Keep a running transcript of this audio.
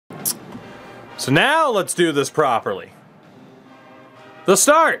So now let's do this properly. The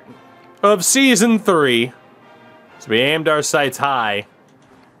start of Season 3. So we aimed our sights high.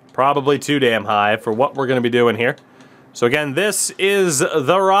 Probably too damn high for what we're going to be doing here. So again, this is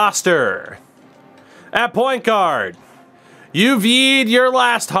the roster. At point guard, you've yeed your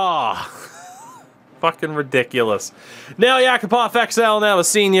last haw. Fucking ridiculous. Now Yakupov XL, now a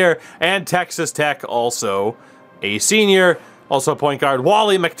senior, and Texas Tech also a senior. Also point guard,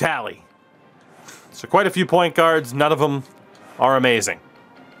 Wally McTally. So quite a few point guards, none of them are amazing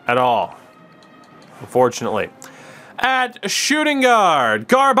at all, unfortunately. At shooting guard,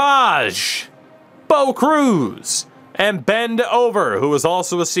 Garbage, Bo Cruz, and Bend Over, who is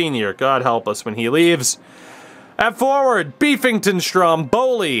also a senior. God help us when he leaves. At forward, Beefington-Strom,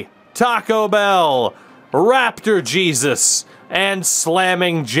 Boley, Taco Bell, Raptor Jesus, and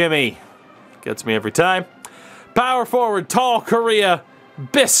Slamming Jimmy. Gets me every time. Power forward, Tall Korea,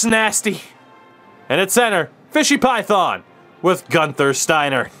 Biss Nasty. And at center, Fishy Python with Gunther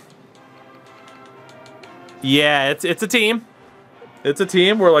Steiner. Yeah, it's a team. It's a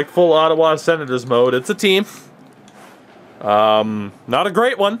team. We're like full Ottawa Senators mode. It's a team. Not a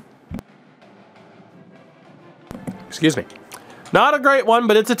great one. Excuse me. Not a great one,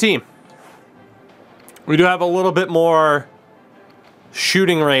 but it's a team. We do have a little bit more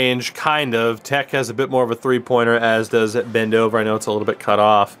shooting range, kind of. Tech has a bit more of a three-pointer, as does Bend Over. I know it's a little bit cut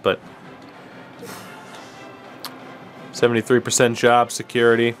off, but 73% job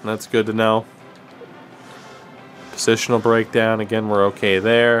security. That's good to know. Positional breakdown. Again, we're okay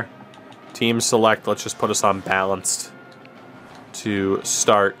there. Team select. Let's just put us on balanced to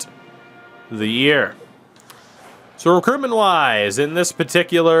start the year. So recruitment-wise, in this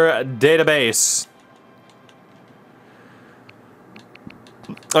particular database,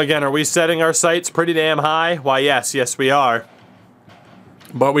 again, are we setting our sights pretty damn high? Why, yes, we are.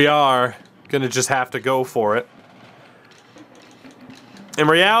 But we are going to just have to go for it. In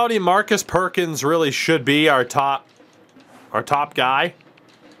reality, Marcus Perkins really should be our top guy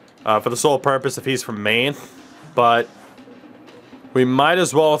for the sole purpose if he's from Maine. But we might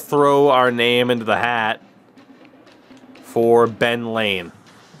as well throw our name into the hat for Ben Lane.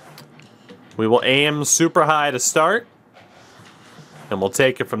 We will aim super high to start, and we'll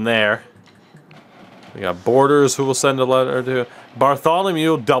take it from there. We got Borders, who will send a letter to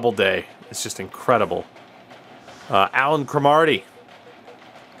Bartholomew Doubleday. It's just incredible. Alan Cromartie.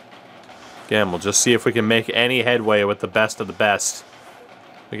 Again, we'll just see if we can make any headway with the best of the best.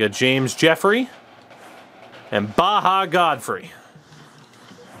 We got James Jeffrey and Baja Godfrey.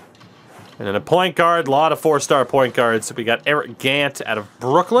 And then a point guard, a lot of four-star point guards. We got Eric Gant out of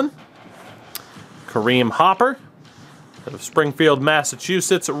Brooklyn. Kareem Hopper out of Springfield,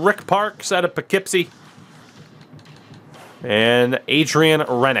 Massachusetts. Rick Parks out of Poughkeepsie. And Adrian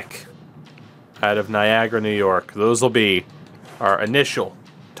Rennick out of Niagara, New York. Those will be our initial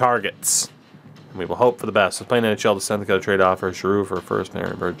targets. And we will hope for the best. I was playing NHL to send the trade offer. Giroux for first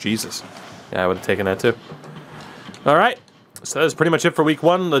Marinebird. Jesus. Yeah, I would have taken that too. All right. So that is pretty much it for week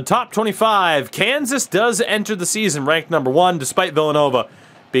one. The top 25. Kansas does enter the season ranked #1, despite Villanova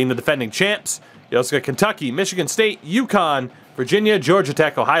being the defending champs. You also got Kentucky, Michigan State, UConn, Virginia, Georgia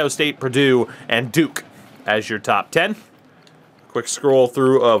Tech, Ohio State, Purdue, and Duke as your top 10. Quick scroll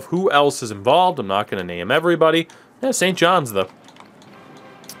through of who else is involved. I'm not going to name everybody. Yeah, St. John's, though,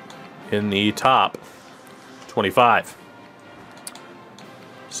 in the top 25.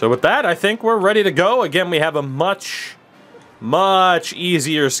 So with that, I think we're ready to go. Again, we have a much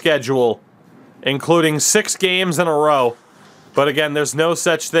easier schedule, including 6 games in a row. But again, there's no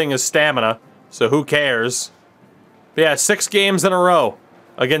such thing as stamina, so who cares? But yeah, 6 games in a row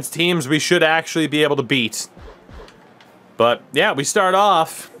against teams we should actually be able to beat. But yeah, we start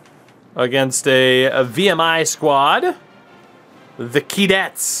off against a VMI squad, the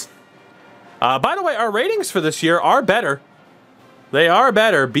Keydets. By the way, our ratings for this year are better. They are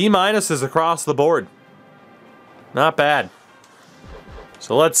better. B- is across the board. Not bad.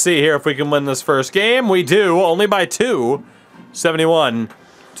 So let's see here if we can win this first game. We do, only by 2,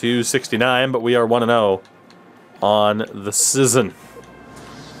 71-69, but we are 1-0 on the season.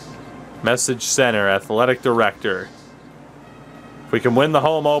 Message Center, Athletic Director. If we can win the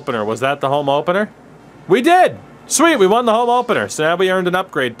home opener. Was that the home opener? We did! Sweet, we won the home opener, so now we earned an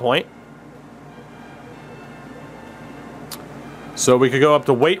upgrade point. So we could go up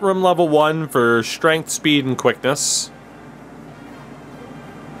to weight room level 1 for strength, speed, and quickness.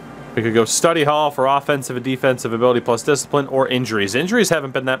 We could go study hall for offensive and defensive ability plus discipline or injuries. Injuries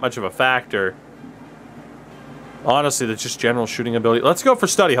haven't been that much of a factor. Honestly, that's just general shooting ability. Let's go for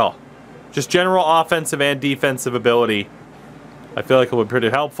study hall. Just general offensive and defensive ability I feel like it would be pretty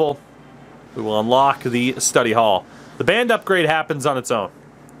helpful. We will unlock the study hall. The band upgrade happens on its own.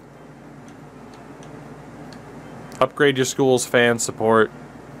 Upgrade your school's fan support.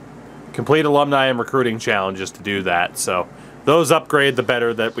 Complete alumni and recruiting challenges to do that. So those upgrade, the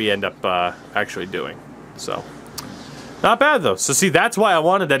better that we end up actually doing. So not bad though. So see, that's why I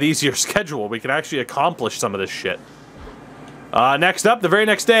wanted that easier schedule. We can actually accomplish some of this shit. Next up, the very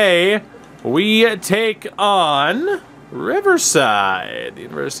next day, we take on Riverside, the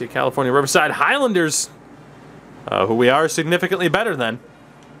University of California Riverside Highlanders, who we are significantly better than.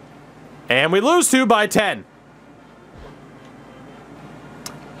 And we lose to by 10.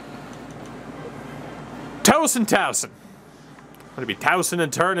 Towson. Gonna be tousing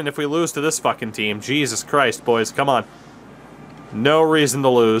and turning if we lose to this fucking team. Jesus Christ, boys, come on. No reason to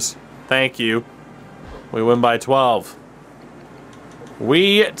lose. Thank you. We win by 12.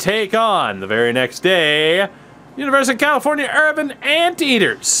 We take on, the very next day, University of California Irvine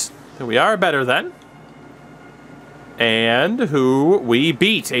Anteaters, who we are better than, and who we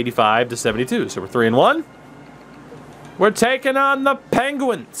beat 85 to 72. So we're 3-1. We're taking on the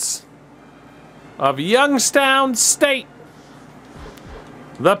Penguins of Youngstown State.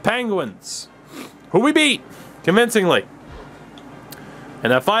 The Penguins, who we beat convincingly.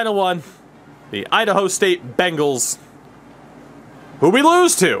 And that final one, the Idaho State Bengals, who we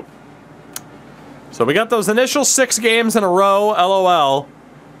lose to. So we got those initial 6 games in a row, LOL.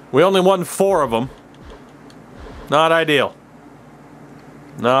 We only won 4 of them. Not ideal.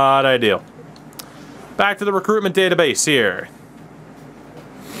 Not ideal. Back to the recruitment database here.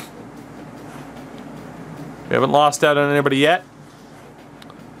 We haven't lost out on anybody yet.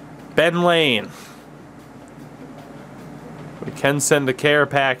 Ben Lane. We can send a care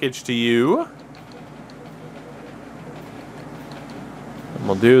package to you. And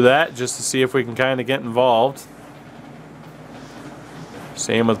we'll do that just to see if we can kind of get involved.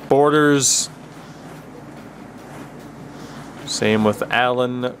 Same with Borders. Same with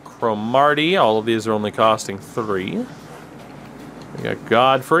Alan Cromartie. All of these are only costing 3. We got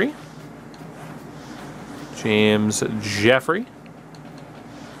Godfrey. James Jeffrey.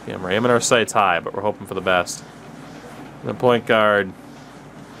 Yeah, we're aiming our sights high, but we're hoping for the best. The point guard,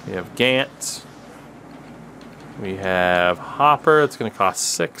 we have Gant. We have Hopper. It's going to cost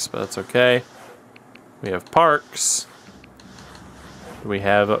 6, but that's okay. We have Parks. We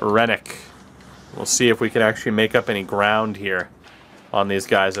have Rennick. We'll see if we can actually make up any ground here on these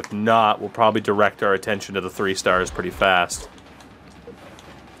guys. If not, we'll probably direct our attention to the 3 stars pretty fast.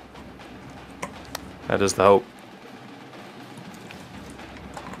 That is the hope.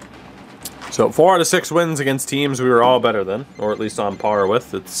 So 4 out of 6 wins against teams we were all better than, or at least on par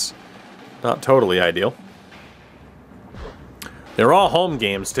with. It's not totally ideal. They were all home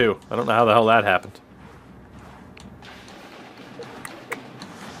games too. I don't know how the hell that happened.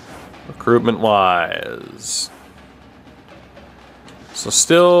 Recruitment wise. So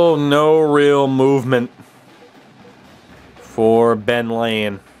still no real movement for Ben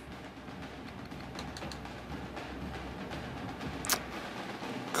Lane.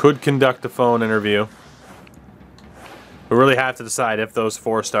 Could conduct a phone interview. We really have to decide if those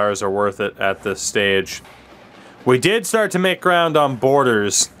 4 stars are worth it at this stage. We did start to make ground on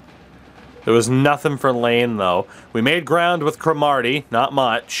Borders. There was nothing for Lane, though. We made ground with Cromartie, not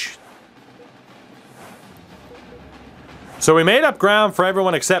much. So we made up ground for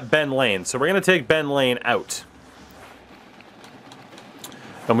everyone except Ben Lane. So we're going to take Ben Lane out.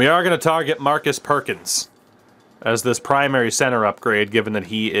 And we are going to target Marcus Perkins as this primary center upgrade, given that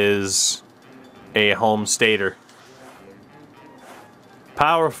he is a home stater.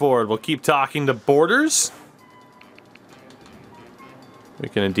 Power forward, we'll keep talking to Borders. We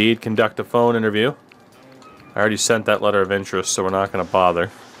can indeed conduct a phone interview. I already sent that letter of interest, so we're not going to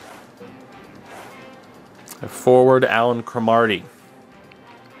bother. Forward, Alan Cromartie.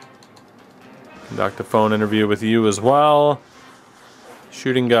 Conduct a phone interview with you as well.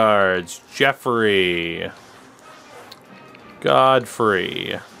 Shooting guards, Jeffrey.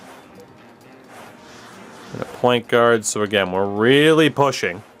 Godfrey. And a point guard, so again, we're really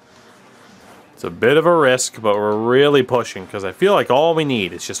pushing. It's a bit of a risk, but we're really pushing, because I feel like all we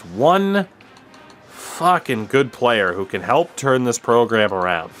need is just one fucking good player who can help turn this program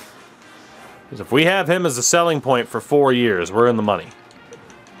around. Because if we have him as a selling point for 4 years, we're in the money.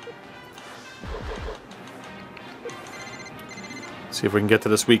 See if we can get to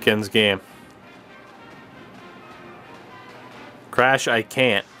this weekend's game. Crash, I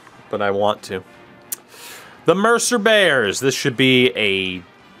can't, but I want to. The Mercer Bears. This should be a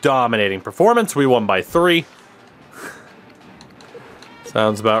dominating performance. We won by 3.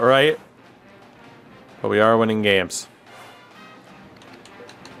 Sounds about right. But we are winning games.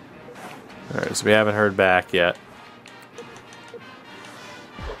 Alright, so we haven't heard back yet.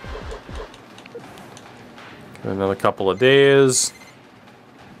 Give it another couple of days.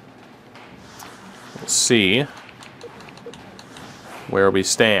 We'll see where we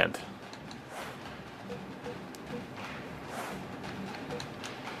stand.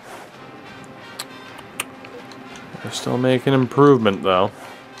 We're still making improvement, though.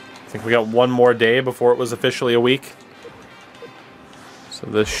 I think we got one more day before it was officially a week. So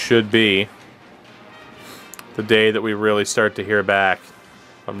this should be the day that we really start to hear back,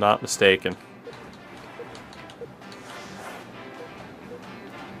 if I'm not mistaken.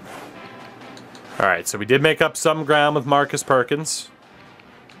 Alright, so we did make up some ground with Marcus Perkins.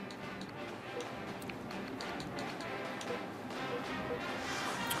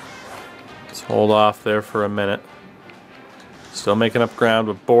 Let's hold off there for a minute. Still making up ground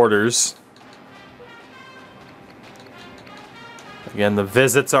with Borders. Again, the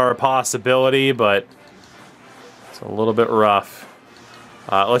visits are a possibility, but it's a little bit rough.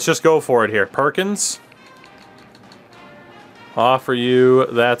 Let's just go for it here. Perkins, offer you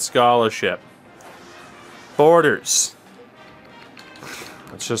that scholarship. Borders,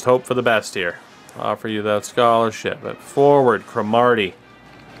 let's just hope for the best here. Offer you that scholarship. At forward, Cromartie.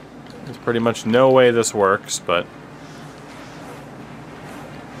 There's pretty much no way this works, but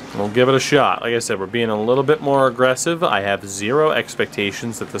we'll give it a shot. Like I said, we're being a little bit more aggressive. I have zero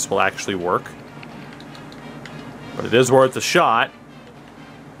expectations that this will actually work. But it is worth a shot.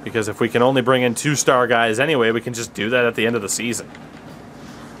 Because if we can only bring in 2-star guys anyway, we can just do that at the end of the season.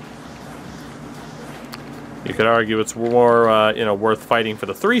 You could argue it's more, you know, worth fighting for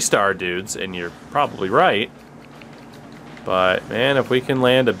the 3-star dudes, and you're probably right. But, man, if we can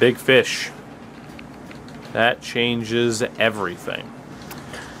land a big fish, that changes everything.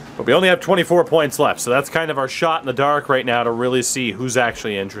 But we only have 24 points left, so that's kind of our shot in the dark right now to really see who's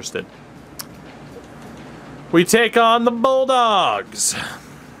actually interested. We take on the Bulldogs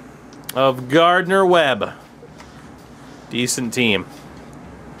of Gardner-Webb. Decent team.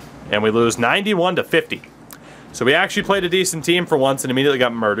 And we lose 91-50. So we actually played a decent team for once and immediately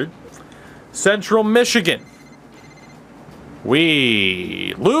got murdered. Central Michigan.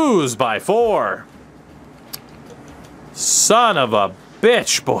 We lose by 4. Son of a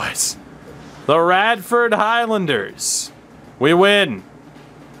bitch, boys. The Radford Highlanders. We win.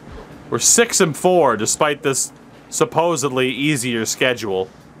 We're 6-4 despite this supposedly easier schedule.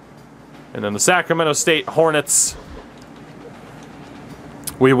 And then the Sacramento State Hornets.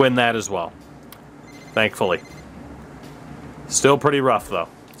 We win that as well. Thankfully. Still pretty rough, though.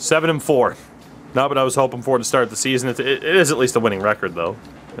 7-4. Not what I was hoping for to start the season. It is at least a winning record, though.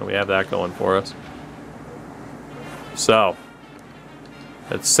 And we have that going for us. So,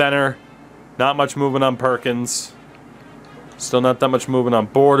 at center, not much movement on Perkins. Still not that much movement on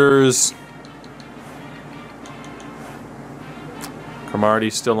Borders. Cromartie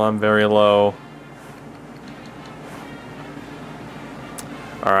still on very low.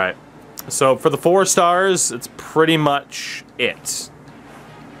 Alright. So for the 4 stars, it's pretty much it.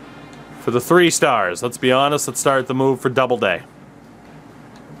 For the 3 stars, let's be honest, let's start the move for Doubleday.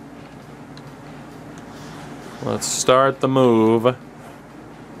 Let's start the move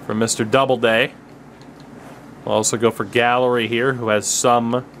for Mr. Doubleday. We'll also go for Gallery here, who has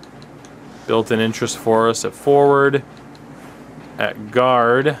some built-in interest for us at forward. At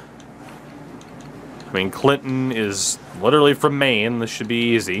guard, I mean, Clinton is literally from Maine. This should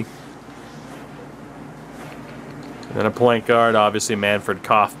be easy. And then a point guard, obviously Manfred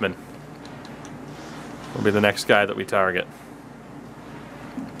Kaufman will be the next guy that we target.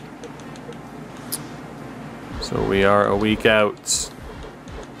 So we are a week out.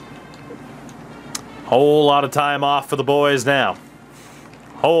 Whole lot of time off for the boys now.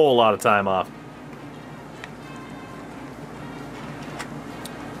 Whole lot of time off.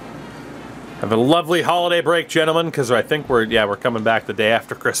 Have a lovely holiday break, gentlemen, because I think we're coming back the day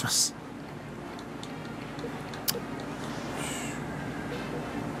after Christmas.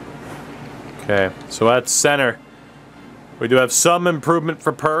 Okay, so at center, we do have some improvement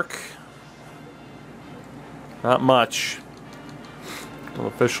for Perk. Not much. We'll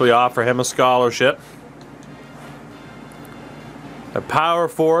officially offer him a scholarship. At power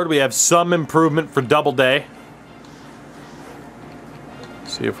forward, we have some improvement for Doubleday.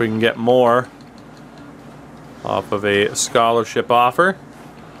 See if we can get more off of a scholarship offer.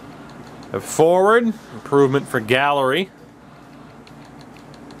 At forward, improvement for Gallery.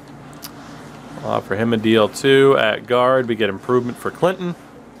 I'll offer him a deal too. At guard, we get improvement for Clinton.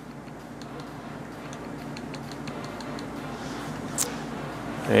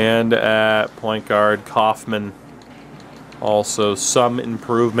 And at point guard, Kaufman Also, some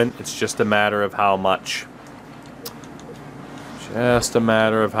improvement. It's just a matter of how much. Just a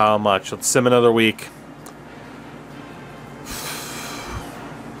matter of how much. Let's sim another week.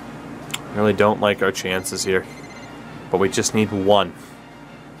 Really don't like our chances here. But we just need one.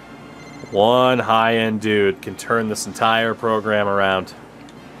 One high-end dude can turn this entire program around.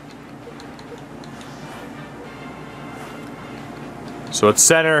 So at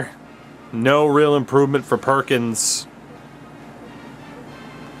center, no real improvement for Perkins.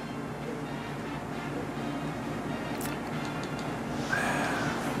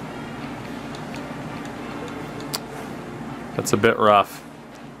 That's a bit rough.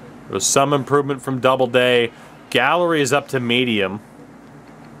 There was some improvement from Doubleday. Gallery is up to medium,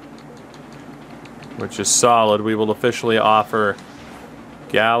 which is solid. We will officially offer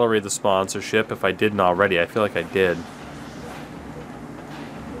Gallery the sponsorship if I didn't already. I feel like I did.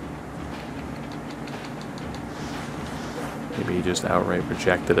 Maybe he just outright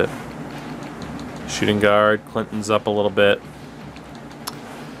rejected it. Shooting guard, Clinton's up a little bit.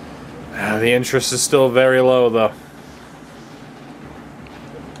 The interest is still very low, though.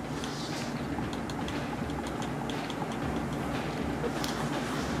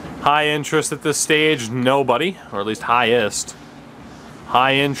 High interest at this stage, nobody. Or at least highest.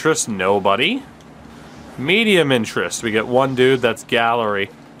 High interest, nobody. Medium interest, we get one dude, that's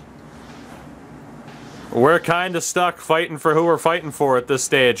Gallery. We're kind of stuck fighting for who we're fighting for at this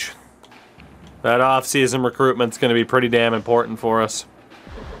stage. That off-season recruitment's going to be pretty damn important for us.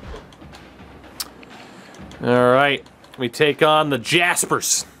 Alright, we take on the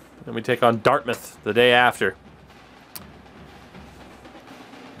Jaspers. And we take on Dartmouth the day after.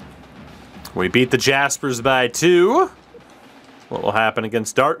 We beat the Jaspers by 2. What will happen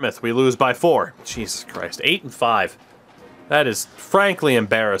against Dartmouth? We lose by 4. Jesus Christ, 8-5. That is frankly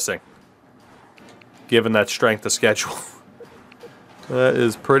embarrassing, given that strength of schedule. That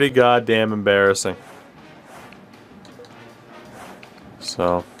is pretty goddamn embarrassing.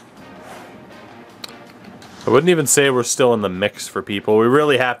 So, I wouldn't even say we're still in the mix for people. We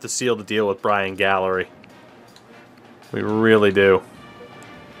really have to seal the deal with Brian Gallery. We really do.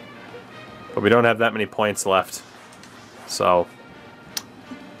 But we don't have that many points left. So,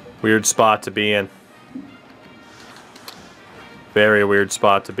 weird spot to be in. Very weird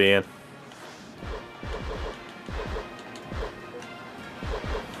spot to be in.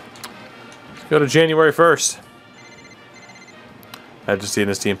 Let's go to January 1st. I've just seen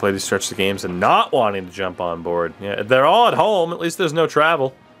this team play these stretch of games and not wanting to jump on board. Yeah, they're all at home. At least there's no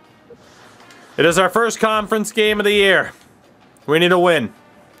travel. It is our first conference game of the year. We need a win.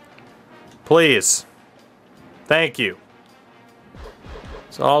 Please. Thank you.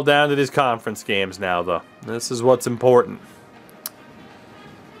 It's all down to these conference games now, though. This is what's important.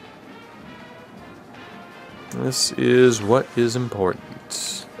 This is what is important.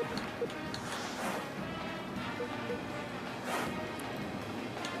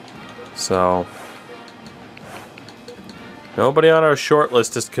 So, nobody on our short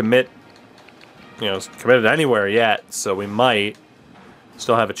list is committed anywhere yet, so we might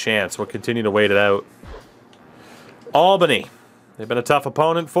still have a chance. We'll continue to wait it out. Albany. They've been a tough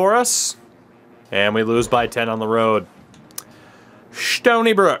opponent for us. And we lose by 10 on the road.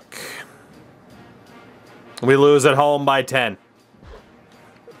 Stony Brook. We lose at home by 10.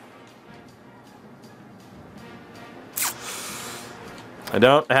 I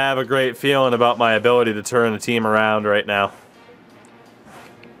don't have a great feeling about my ability to turn the team around right now.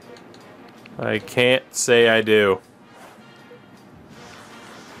 I can't say I do.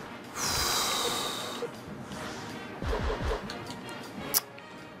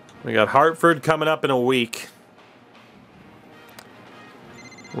 We got Hartford coming up in a week.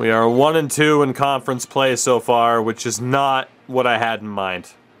 We are 1-2 in conference play so far, which is not what I had in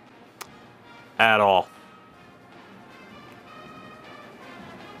mind. At all.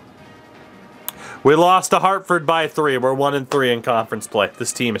 We lost to Hartford by 3. We're 1-3 in conference play.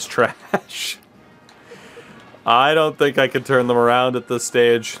 This team is trash. I don't think I can turn them around at this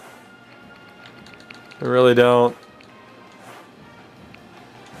stage. I really don't.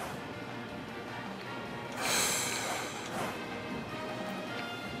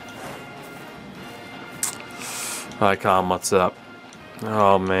 Hi, Com, what's up?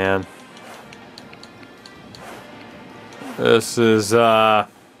 Oh, man. This is rough.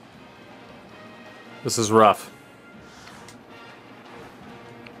 This is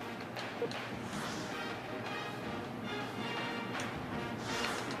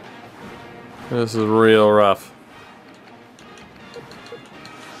real rough.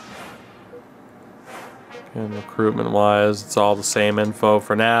 And recruitment-wise, it's all the same info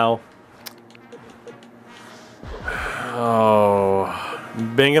for now.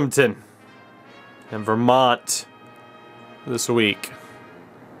 Binghamton and Vermont this week.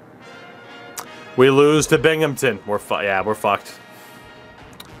 We lose to Binghamton. We're fucked.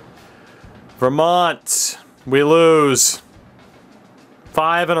 Vermont, we lose.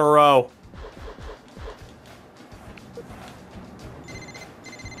 5 in a row.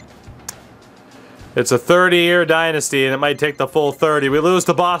 It's a 30-year dynasty, and it might take the full 30. We lose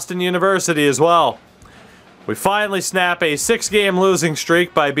to Boston University as well. We finally snap a 6-game losing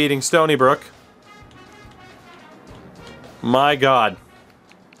streak by beating Stony Brook. My God.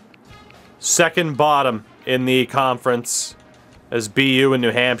 Second bottom in the conference, as BU and New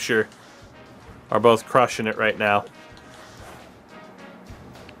Hampshire are both crushing it right now.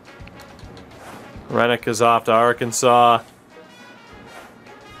 Rennick is off to Arkansas.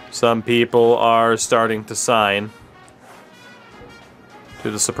 Some people are starting to sign,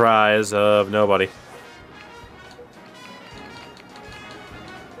 to the surprise of nobody.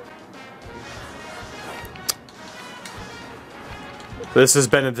 This has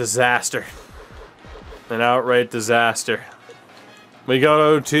been a disaster. An outright disaster. We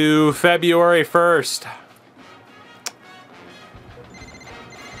go to February 1st.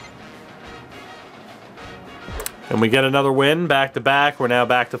 And we get another win back-to-back. We're now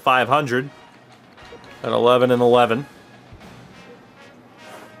back to 500 at 11-11.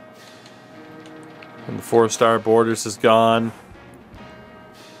 And the 4-star Borders is gone.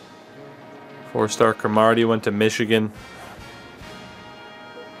 4-star Cromartie went to Michigan.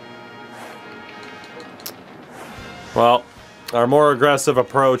 Well, our more aggressive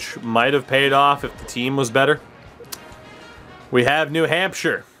approach might have paid off if the team was better. We have New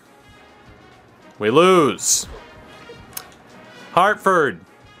Hampshire. We lose. Hartford.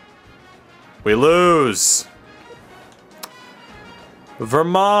 We lose.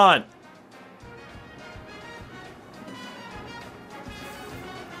 Vermont.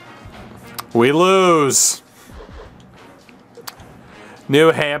 We lose.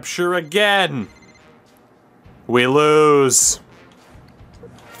 New Hampshire again. We lose.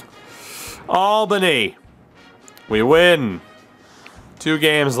 Albany. We win. 2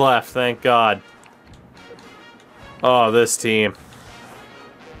 games left, thank God. Oh, this team.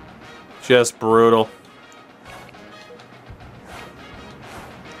 Just brutal.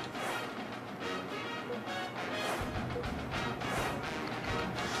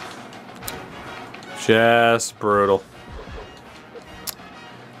 Just brutal.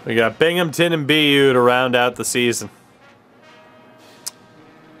 We got Binghamton and BU to round out the season.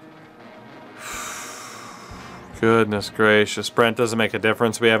 Goodness gracious. Brent, doesn't make a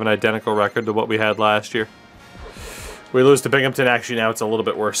difference. We have an identical record to what we had last year. We lose to Binghamton. Actually, now it's a little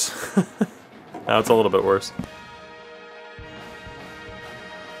bit worse. Now it's a little bit worse.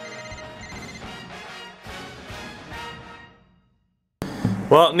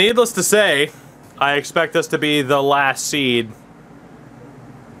 Well, needless to say, I expect us to be the last seed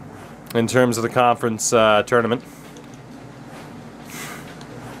in terms of the conference tournament.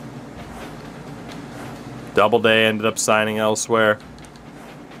 Doubleday ended up signing elsewhere.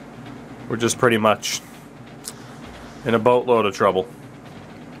 We're just pretty much in a boatload of trouble.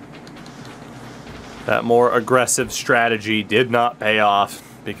 That more aggressive strategy did not pay off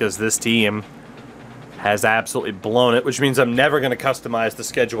because this team has absolutely blown it, which means I'm never going to customize the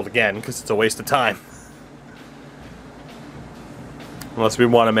schedule again because it's a waste of time. Unless we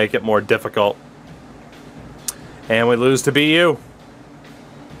want to make it more difficult. And we lose to BU.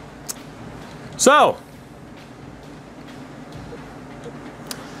 So,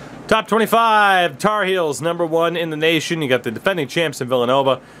 top 25, Tar Heels, #1 in the nation. You got the defending champs in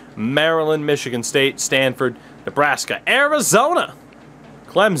Villanova, Maryland, Michigan State, Stanford, Nebraska, Arizona,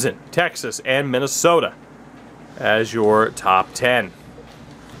 Clemson, Texas, and Minnesota as your top 10.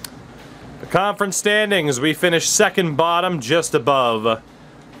 The conference standings, we finished second bottom, just above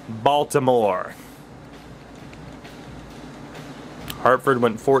Baltimore. Hartford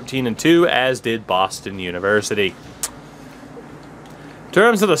went 14-2, as did Boston University. In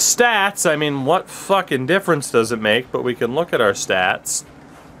terms of the stats, I mean, what fucking difference does it make? But we can look at our stats.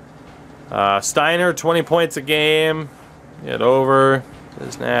 Steiner, 20 points a game. Get over.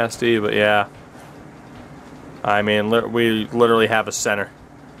 It's nasty, but yeah. I mean, we literally have a center.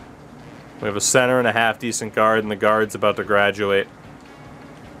 We have a center and a half-decent guard, and the guard's about to graduate.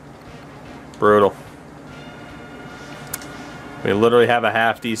 Brutal. We literally have a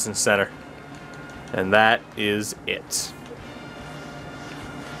half-decent center. And that is it.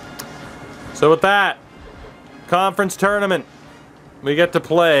 So with that, conference tournament, we get to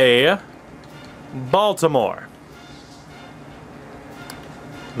play Baltimore.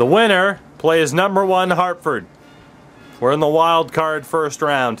 The winner plays #1 Hartford. We're in the wild card first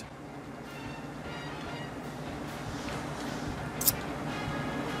round.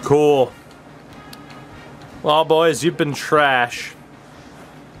 Cool. Well, boys, you've been trash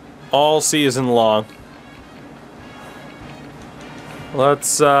all season long.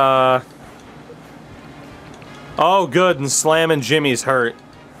 Let's, oh, good, and Slam and Jimmy's hurt.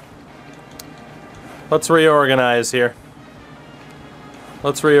 Let's reorganize here.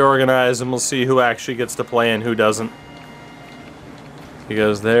 Let's reorganize and we'll see who actually gets to play and who doesn't.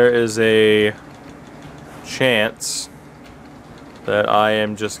 Because there is a chance that I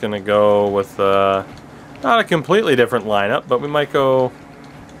am just going to go with not a completely different lineup, but we might go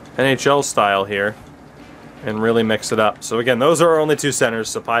NHL style here and really mix it up. So again, those are our only two centers,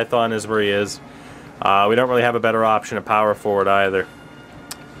 so Python is where he is. We don't really have a better option at power forward either.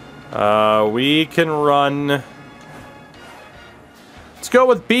 We can run... Let's go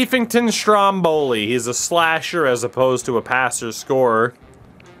with Beefington Stromboli. He's a slasher as opposed to a passer-scorer.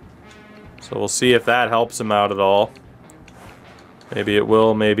 So we'll see if that helps him out at all. Maybe it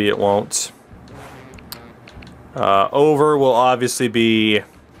will, maybe it won't. Over will obviously be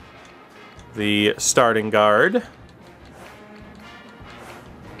the starting guard.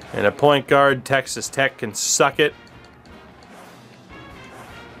 And a point guard, Texas Tech can suck it.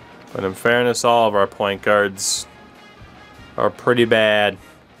 But in fairness, all of our point guards are pretty bad.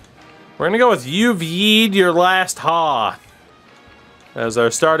 We're going to go with You've Yeed Your Last Ha as our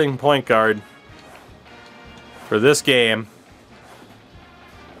starting point guard for this game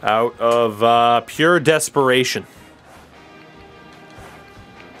out of pure desperation.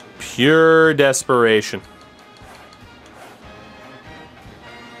 Pure desperation.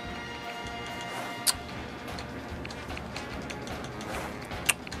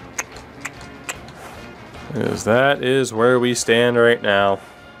 Because that is where we stand right now.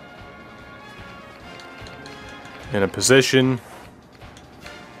 In a position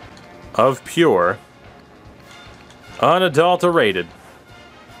of pure, unadulterated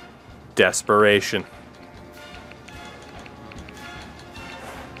desperation.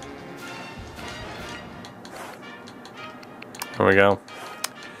 There we go.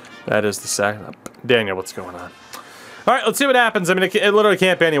 That is the second. Daniel, what's going on? All right, let's see what happens. I mean, it literally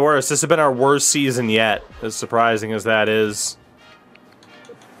can't be any worse. This has been our worst season yet, as surprising as that is.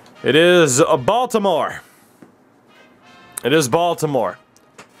 It is Baltimore. It is Baltimore.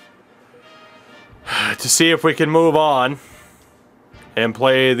 To see if we can move on and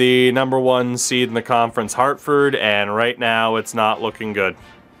play the #1 seed in the conference, Hartford, and right now it's not looking good.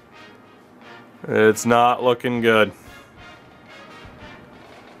 It's not looking good.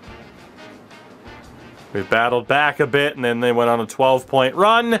 We've battled back a bit, and then they went on a 12-point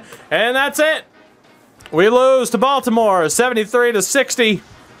run, and that's it. We lose to Baltimore, 73-60.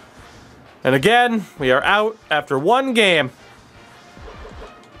 And again, we are out after one game.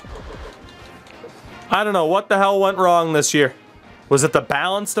 I don't know what the hell went wrong this year. Was it the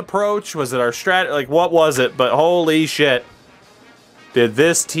balanced approach? Was it our strategy? Like, what was it? But holy shit. Did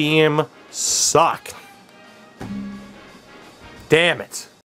this team suck? Damn it.